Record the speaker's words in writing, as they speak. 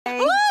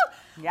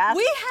Yes.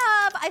 We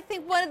have, I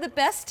think, one of the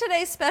best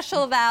today's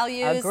special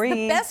values. Agreed.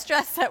 The best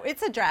dress,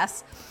 it's a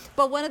dress,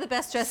 but one of the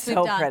best dresses we've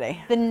done. So pretty.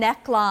 The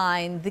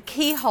neckline, the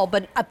keyhole,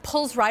 but it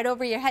pulls right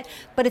over your head.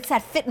 But it's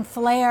that fit and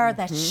flare,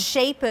 that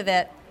shape of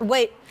it.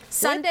 Wait,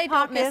 Sunday,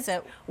 don't miss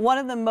it. One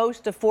of the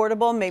most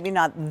affordable, maybe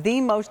not the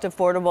most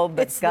affordable,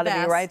 but it's got to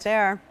be right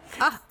there.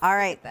 All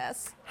right.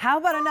 How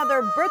about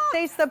another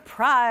birthday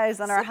surprise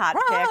on our hot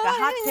pick? A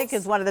hot pick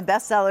is one of the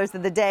best sellers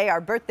of the day.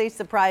 Our birthday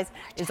surprise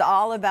is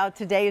all about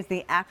today is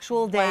the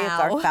actual day. It's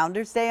our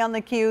Founders Day on the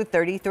Q,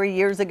 33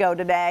 years ago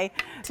today.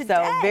 So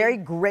very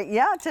great.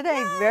 Yeah, today.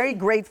 Yay. Very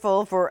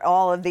grateful for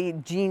all of the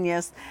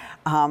genius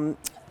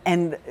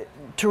and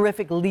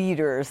terrific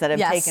leaders that have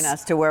taken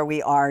us to where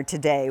we are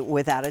today,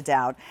 without a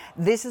doubt.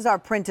 This is our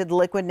printed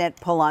liquid knit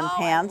pull-on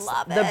pants. I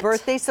love the it.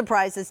 birthday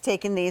surprise has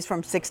taken these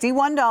from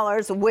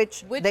 $61,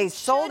 which they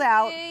sold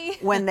out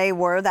when they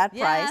were that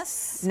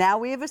price. Now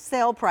we have a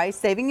sale price,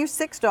 saving you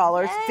 $6,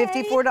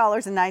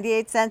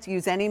 $54.98.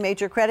 Use any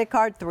major credit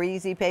card. 3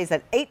 easy pays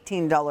at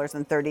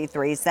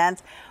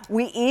 $18.33.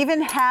 We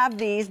even have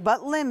these,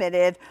 but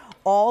limited,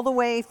 all the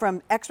way from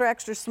extra,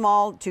 extra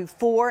small to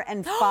 4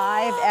 and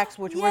 5X,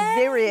 which we're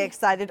very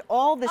excited.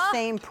 All the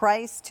same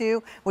price,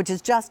 too, which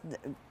is just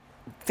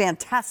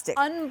fantastic.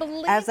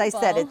 Unbelievable. As I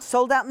said, it's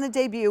sold out in the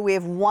debut. We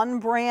have one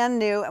brand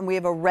new, and we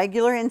have a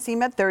regular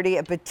inseam at 30,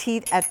 a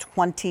petite at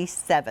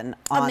 27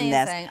 on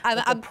this.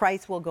 The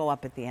price will go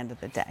up at the end of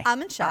the day.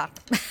 I'm in shock.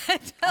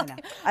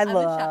 I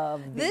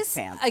love these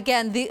pants.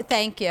 Again,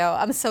 thank you.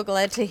 I'm so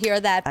glad to hear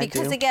that,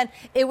 because again,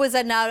 it was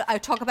I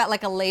talk about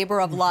like a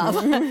labor of love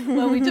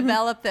when we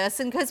developed this,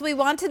 and because we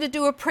wanted to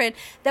do a print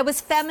that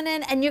was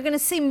feminine, and you're going to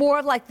see more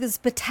of like these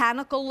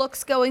botanical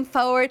looks going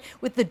forward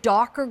with the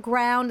darker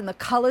ground and the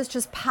colors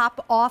just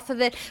pop off of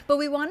it, but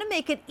we want to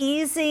make it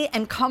easy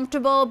and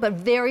comfortable, but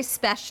very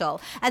special.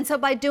 And so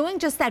by doing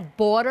just that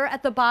border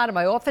at the bottom,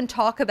 I often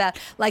talk about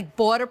like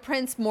border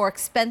prints, more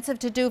expensive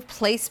to do,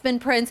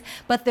 placement prints,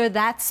 but they're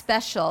that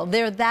special.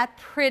 They're that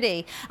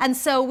pretty. And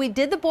so we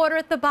did the border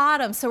at the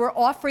bottom. So we're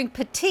offering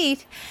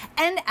petite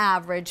and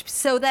average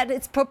so that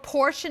it's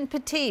proportion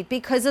petite,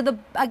 because of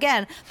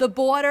again, the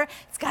border,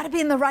 it's got to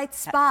be in the right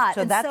spot.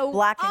 So that's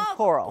black and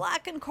coral.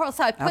 Black and coral.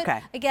 So I put,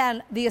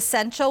 again, the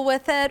essential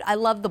with it. I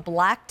love the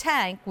black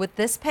tank with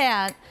this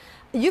pant.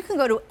 You can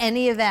go to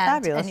any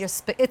event, and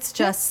it's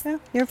just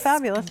you're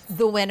fabulous.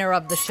 The winner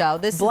of the show.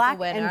 This black is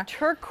the winner. And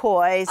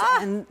turquoise,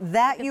 and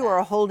that you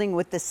are holding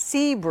with the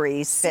Sea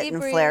Breeze Fit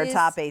and Flare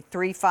top, a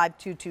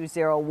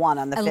 352201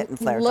 on the Fit and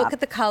Flare top. Look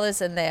at the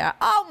colors in there.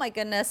 Oh my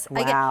goodness!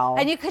 Wow!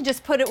 And you could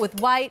just put it with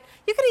white.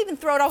 You could even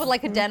throw it on with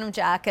like a denim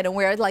jacket and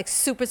wear it like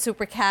super,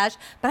 super cash.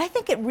 But I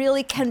think it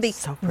really can be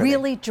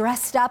really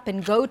dressed up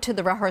and go to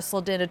the rehearsal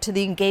dinner, to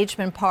the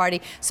engagement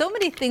party. So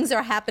many things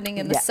are happening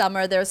in the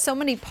summer. There are so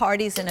many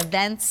parties and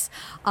events.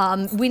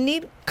 We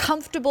need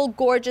comfortable,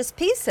 gorgeous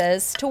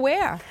pieces to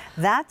wear.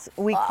 That's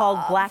we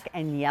call black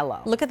and yellow.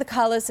 Look at the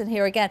colors in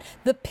here again.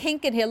 The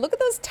pink in here. Look at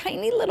those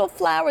tiny little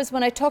flowers.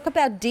 When I talk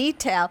about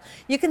detail,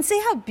 you can see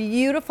how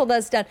beautiful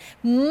that's done.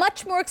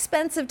 Much more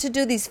expensive to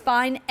do these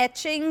fine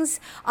etchings.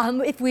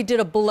 If we did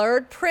a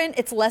blurred print,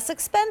 it's less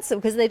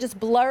expensive because they just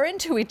blur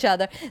into each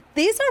other.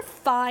 These are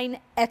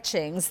fine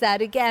etchings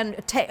that, again,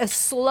 take a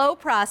slow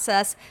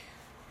process,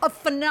 a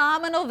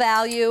phenomenal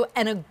value,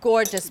 and a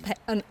gorgeous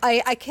pen.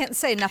 I can't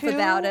say enough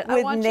about it.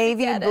 With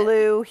navy and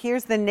blue.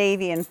 Here's the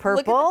navy and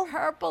purple. Look at the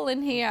purple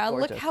in here.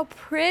 Gorgeous. Look how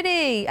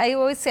pretty. I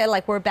always say,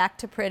 like, we're back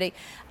to pretty.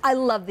 I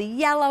love the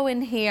yellow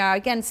in here.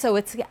 Again, so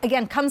it's,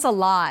 again, comes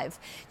alive.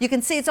 You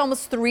can see it's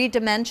almost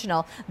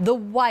three-dimensional. The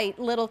white,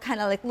 little kind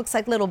of like, looks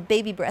like little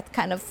baby breath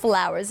kind of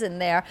flowers in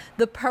there.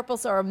 The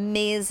purples are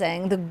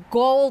amazing. The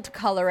gold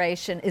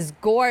coloration is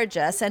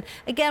gorgeous. And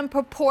again,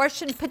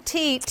 proportion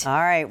petite. All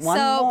right, one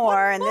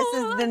more. And this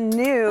is the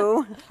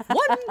new.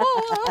 One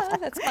more.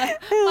 That's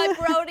my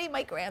Brody,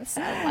 my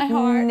grandson, my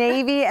heart.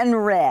 Navy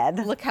and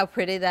red. Look how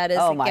pretty that is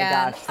again. Oh my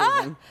gosh,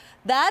 Susan.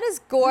 That is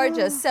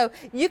gorgeous. So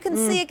you can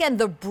see, again,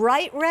 the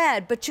bright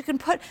red, but you can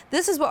put,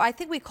 this is what I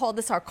think we call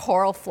this our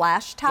coral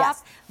flash top.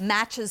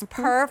 Matches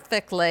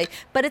perfectly,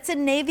 but it's a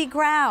navy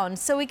ground.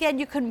 So again,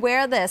 you can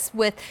wear this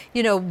with,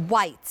 you know,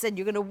 whites, and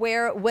you're going to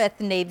wear it with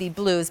navy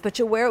blues, but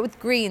you wear it with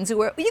greens. You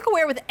can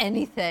wear it with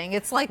anything.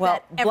 It's like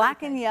that.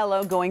 Black and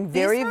yellow going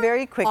very,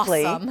 very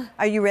quickly. Awesome.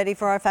 Are you ready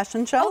for our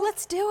fashion show? Oh,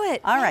 let's do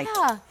it. All right.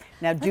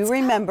 Now, do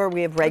remember,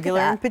 we have regular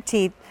and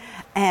petite,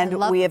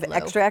 and we have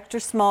extra, extra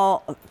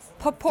small,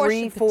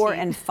 3, 4,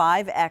 and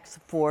 5X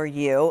for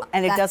you,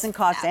 and it doesn't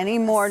cost any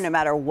more no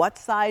matter what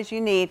size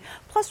you need.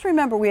 Plus,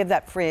 remember, we have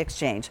that free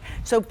exchange.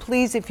 So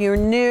please, if you're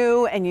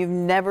new and you've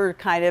never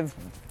kind of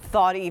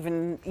thought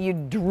even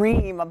you'd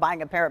dream of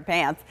buying a pair of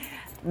pants,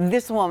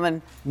 this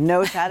woman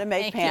knows how to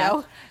make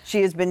pants.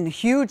 She has been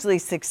hugely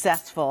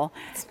successful.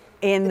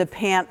 in the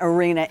pant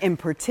arena in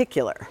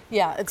particular.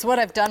 Yeah, it's what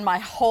I've done my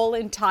whole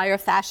entire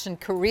fashion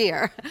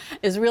career,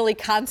 is really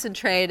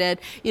concentrated,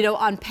 you know,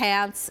 on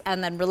pants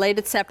and then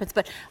related separates.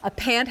 But a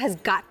pant has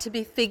got to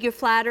be figure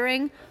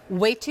flattering.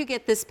 Wait till you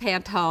get this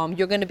pant home.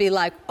 You're going to be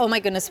like, oh my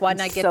goodness, why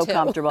didn't I get two? So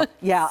comfortable.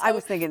 Yeah, so, I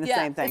was thinking the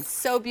same thing. It's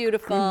so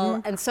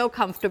beautiful and so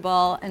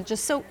comfortable and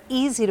just so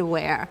easy to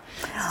wear.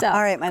 So,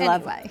 all right, my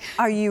love.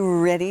 Are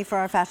you ready for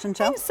our fashion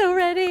show? I'm so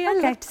ready. I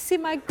love to see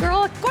my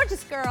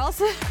gorgeous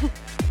girls.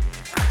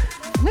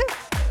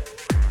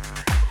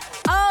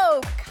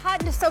 Oh,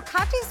 so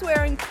Katya's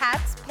wearing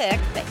Pat's pick,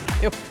 thank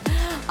you,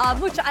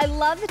 which I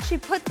love that she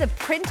put the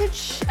printed,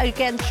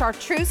 again,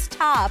 chartreuse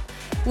top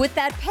with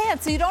that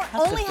pant, so you don't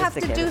only have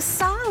to do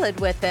solid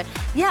with it.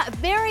 Yeah,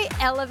 very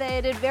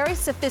elevated, very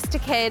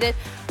sophisticated.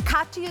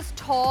 Katya's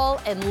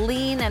tall and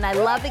lean, and I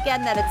love,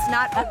 again, that it's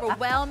not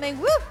overwhelming.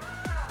 Woo!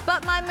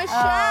 But my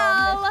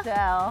Michelle.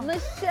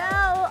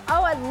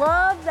 Oh, I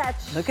love that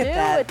shoe. Look at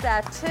that. With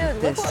that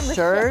too. Look what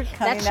shirt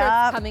coming that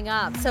shirt's coming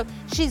up. So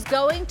she's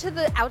going to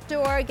the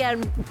outdoor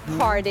again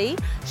party.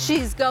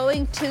 She's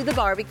going to the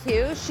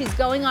barbecue. She's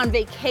going on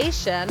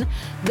vacation.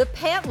 The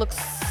pant looks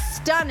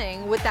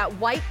stunning with that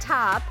white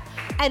top.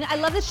 And I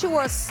love that she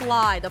wore a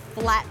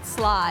flat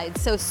slide,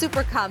 so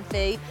super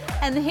comfy.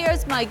 And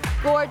here's my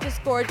gorgeous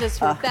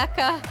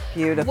Rebecca.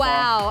 Beautiful.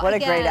 Wow. What a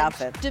great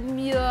outfit.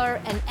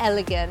 Demure and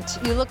elegant.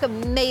 You look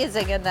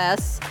amazing in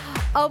this.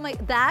 Oh my,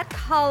 that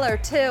color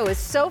too is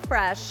so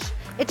fresh.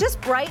 It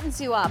just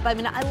brightens you up. I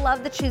mean, I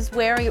love that she's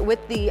wearing it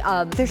with the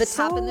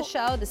top in the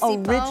show, the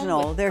seafoam.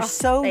 Original. They're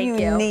so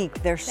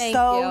unique. They're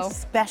so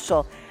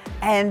special.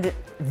 And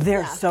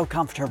they're so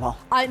comfortable.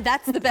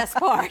 That's the best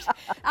part.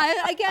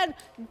 Again,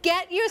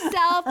 get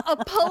yourself a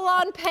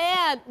pull-on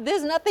pant.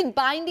 There's nothing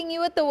binding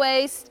you at the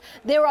waist.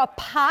 There are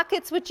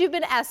pockets, which you've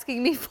been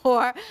asking me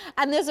for,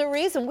 and there's a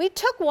reason. We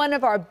took one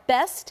of our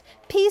best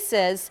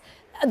pieces.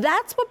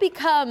 That's what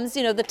becomes,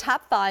 you know, the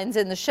top finds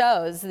in the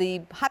shows,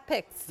 the hot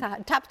picks,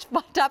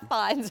 top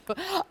finds.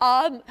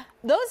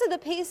 Those are the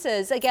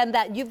pieces, again,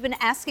 that you've been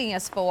asking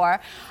us for.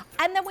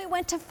 And then we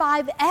went to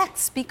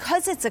 5X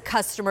because it's a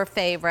customer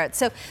favorite.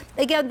 So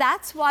again,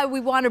 that's why we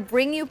want to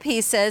bring you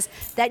pieces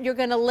that you're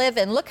going to live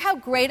in. Look how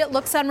great it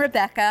looks on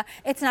Rebecca.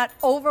 It's not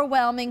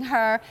overwhelming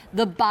her.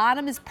 The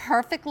bottom is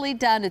perfectly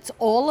done. It's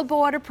all a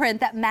border print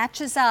that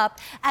matches up.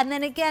 And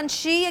then again,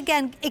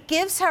 it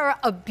gives her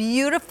a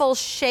beautiful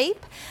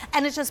shape,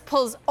 and it just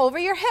pulls over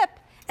your hip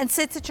and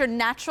sits at your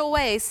natural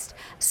waist.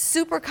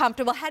 Super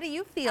comfortable. How do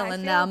you feel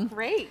in them? I feel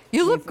great.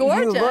 You look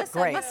gorgeous. You look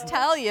great. I must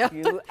tell you.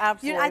 You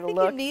absolutely I think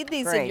you need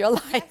these great. in your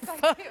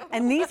life.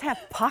 And these have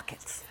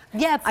pockets.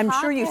 Yeah, I'm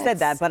sure you said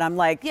that, but I'm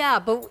like, yeah,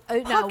 but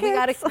no, we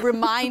got to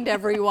remind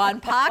everyone,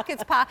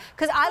 pockets,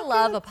 because I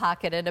love a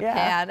pocket in a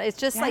pan. It's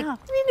just like, you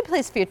need a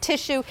place for your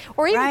tissue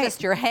or even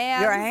just your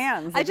hands. Your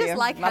hands. I just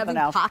like having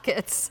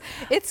pockets.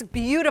 It's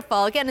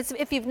beautiful. Again,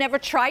 if you've never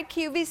tried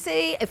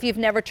QVC, if you've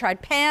never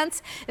tried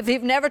pants, if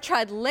you've never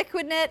tried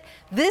Liquid Knit,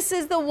 this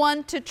is the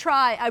one to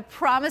try. I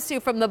promise you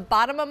from the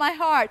bottom of my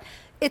heart.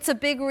 It's a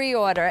big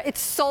reorder. It's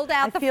sold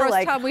out the first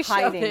time we showed it.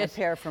 I feel like hiding a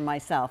pair for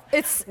myself.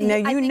 Now,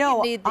 you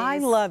know, I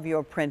love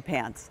your print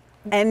pants.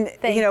 And,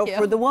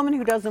 for the woman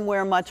who doesn't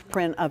wear much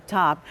print up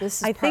top,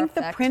 I think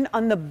the print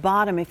on the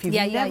bottom, if you've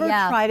never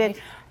tried it,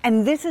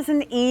 and this is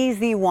an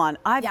easy one.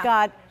 I've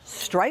got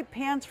striped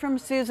pants from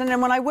Susan,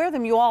 and when I wear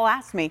them, you all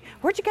ask me,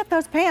 where'd you get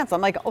those pants? I'm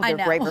like, oh, they're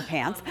Graver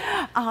pants.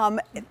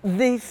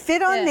 The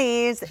fit on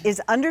these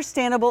is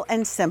understandable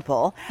and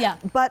simple. Yeah.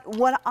 But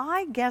what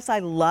I guess I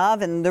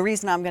love, and the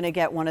reason I'm going to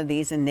get one of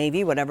these in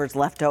navy, whatever's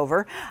left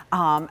over,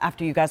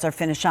 after you guys are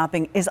finished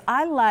shopping, is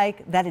I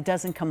like that it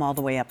doesn't come all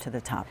the way up to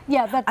the top.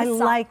 Yeah, that's I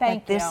like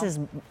that this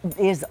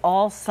is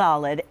all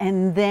solid,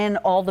 and then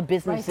all the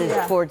business is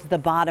towards the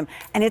bottom,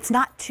 and it's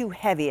not too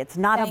heavy. It's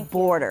not a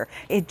border.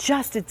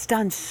 It's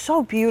done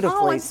so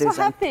beautifully, Susan. I'm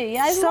so happy.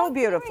 So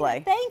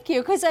beautifully. Thank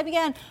you, because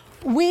again,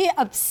 we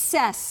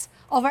obsess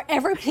over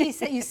every piece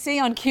that you see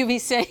on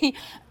QVC.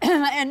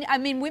 And I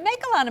mean, we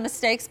make a lot of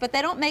mistakes, but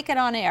they don't make it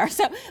on air.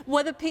 So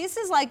with the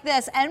pieces like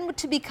this, and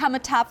to become a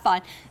top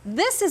find,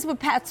 this is what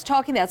Pat's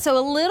talking about. So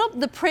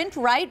the print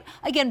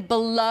again,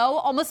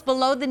 almost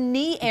below the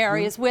knee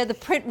areas where the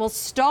print will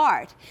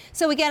start.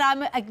 So again,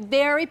 I'm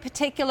very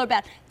particular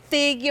about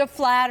figure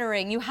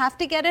flattering. You have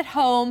to get it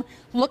home,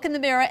 look in the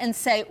mirror and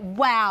say,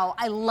 wow,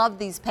 I love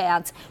these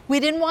pants. We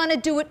didn't want to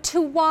do it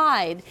too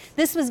wide.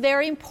 This was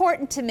very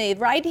important to me,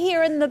 right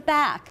here in the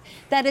back,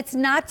 that it's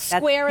not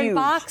square and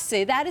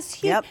boxy. That is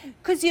huge,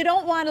 because you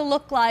don't want to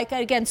look like,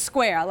 again,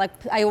 square, like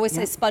I always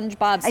say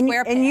SpongeBob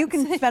square pants. And you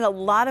can spend a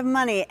lot of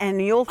money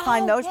and you'll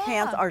find those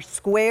pants are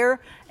square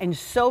and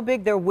so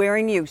big they're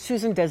wearing you.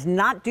 Susan does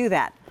not do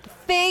that.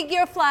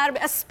 Figure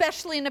flattering,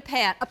 especially in a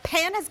pant. A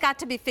pant has got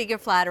to be figure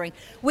flattering.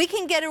 We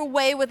can get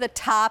away with a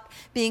top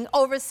being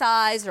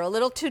oversized or a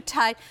little too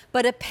tight,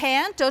 but a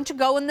pant, don't you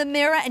go in the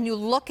mirror and you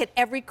look at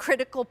every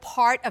critical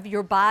part of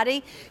your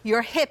body,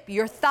 your hip,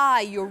 your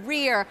thigh, your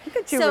rear. Look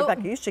at you,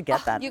 Rebecca. You should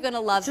get that. You're going to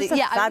love it. It's a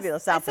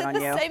fabulous outfit on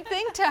you. I said the same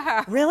thing to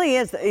her. Really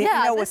is. You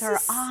know, with her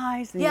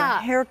eyes and your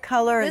hair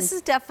color. This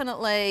is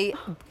definitely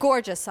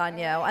gorgeous on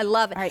you. I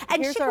love it. Right,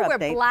 and she could wear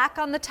black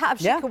on the top.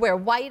 She could wear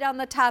white on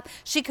the top.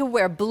 She could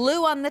wear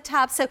blue on the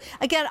top. So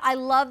again, I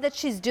love that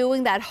she's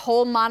doing that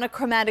whole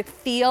monochromatic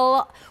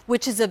feel,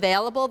 which is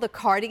available, the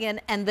cardigan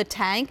and the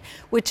tank,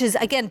 which is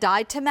again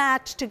dyed to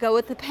match to go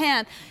with the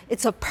pant.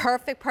 It's a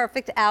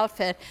perfect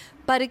outfit.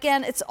 But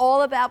again, it's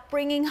all about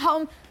bringing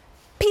home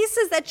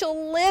pieces that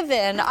you'll live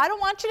in. I don't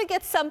want you to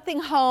get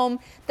something home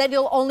that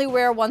you'll only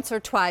wear once or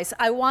twice.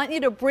 I want you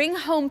to bring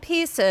home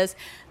pieces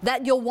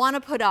that you'll want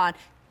to put on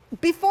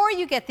before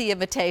you get the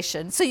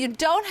invitation, so you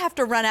don't have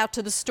to run out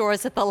to the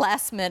stores at the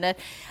last minute,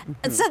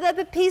 so that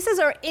the pieces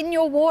are in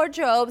your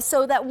wardrobe,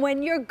 so that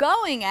when you're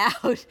going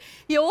out,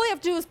 you all you have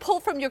to do is pull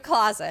from your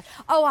closet.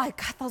 Oh, I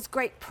got those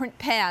great print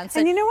pants.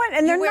 And you know what?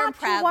 And they're not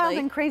too wild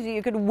and crazy.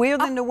 You could wear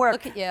them to work.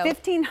 Look at you.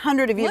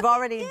 1,500 if you've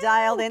already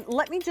dialed in.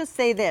 Let me just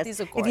say this. These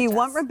are if you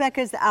want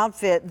Rebecca's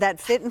outfit, that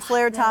fit and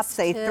flare top,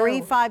 say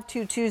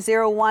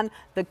 352201.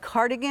 The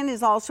cardigan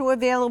is also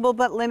available,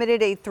 but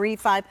limited, a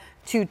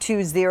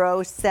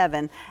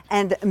 352207.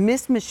 And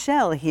Miss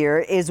Michelle here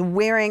is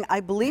wearing,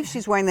 I believe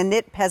she's wearing the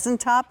knit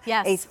peasant top,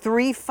 a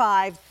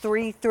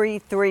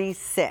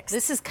 353336.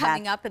 This is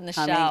coming up in the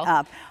show. Coming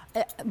up.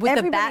 With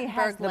Everybody the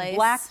has Battenberg lace. The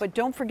black, but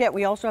don't forget,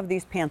 we also have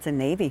these pants in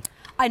navy.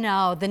 I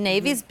know, the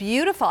navy's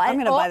beautiful. I'm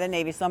going to buy the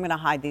navy, so I'm going to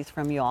hide these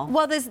from you all.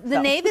 Well, there's the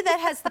navy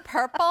that has the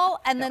purple,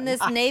 and then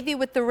there's navy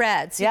with the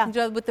red. So you can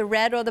go with the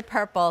red or the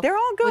purple. They're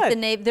all good. With the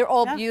navy, they're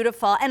all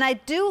beautiful. And I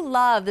do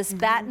love this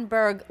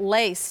Battenberg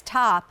lace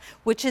top,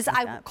 which is,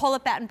 I call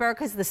it Battenberg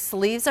because the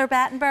sleeves are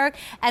Battenberg,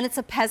 and it's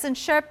a peasant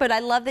shirt, but I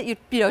love that you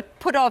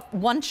put off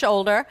one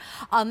shoulder,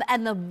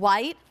 and the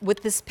white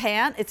with this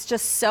pant, it's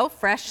just so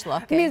fresh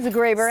looking. Music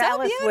Graver, So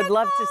Alice would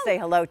love to say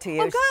hello to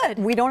you. Oh, good.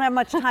 We don't have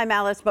much time,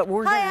 Alice, but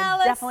we're going to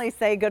definitely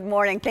say good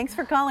morning. Thanks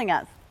for calling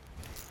us.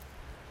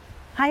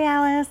 Hi,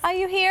 Alice. Are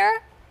you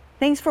here?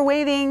 Thanks for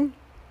waiting.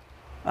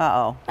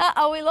 Uh-oh.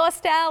 Uh-oh, we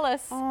lost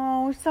Alice.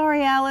 Oh,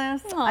 sorry,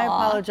 Alice. I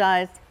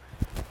apologize.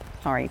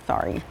 Sorry.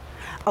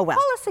 Oh, well.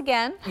 Call us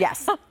again.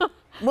 Yes.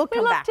 We'll come back.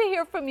 We'd love to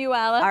hear from you,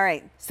 Alice. All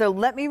right. So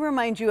let me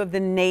remind you of the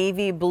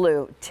navy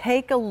blue.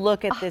 Take a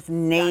look at this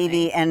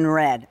navy and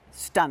red.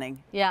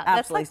 Stunning. Yeah, absolutely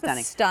that's like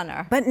stunning. the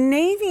stunner. But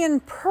navy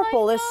and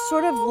purple is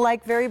sort of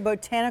like very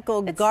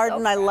botanical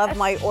garden. So I love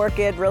my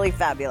orchid. Really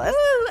fabulous.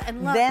 Ooh,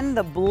 and look. Then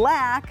the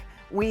black.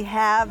 We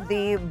have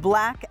the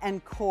black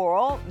and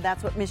coral.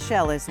 That's what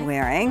Michelle is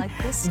wearing. Like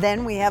this.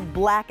 Then we have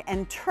black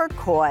and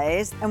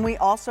turquoise. And we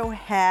also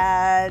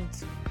had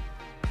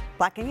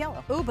black and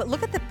yellow. Ooh, but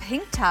look at the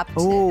pink top,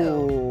 too.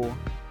 Ooh.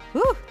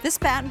 Ooh, this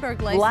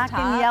Battenberg lace Black top.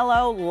 and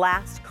yellow,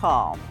 last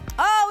call.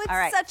 Oh,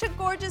 it's such a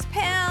gorgeous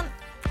pant.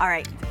 All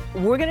right,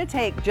 we're going to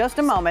take just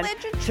a moment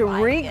to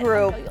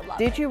regroup.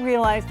 Did you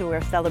realize that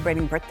we're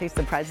celebrating birthday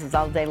surprises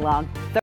all day long?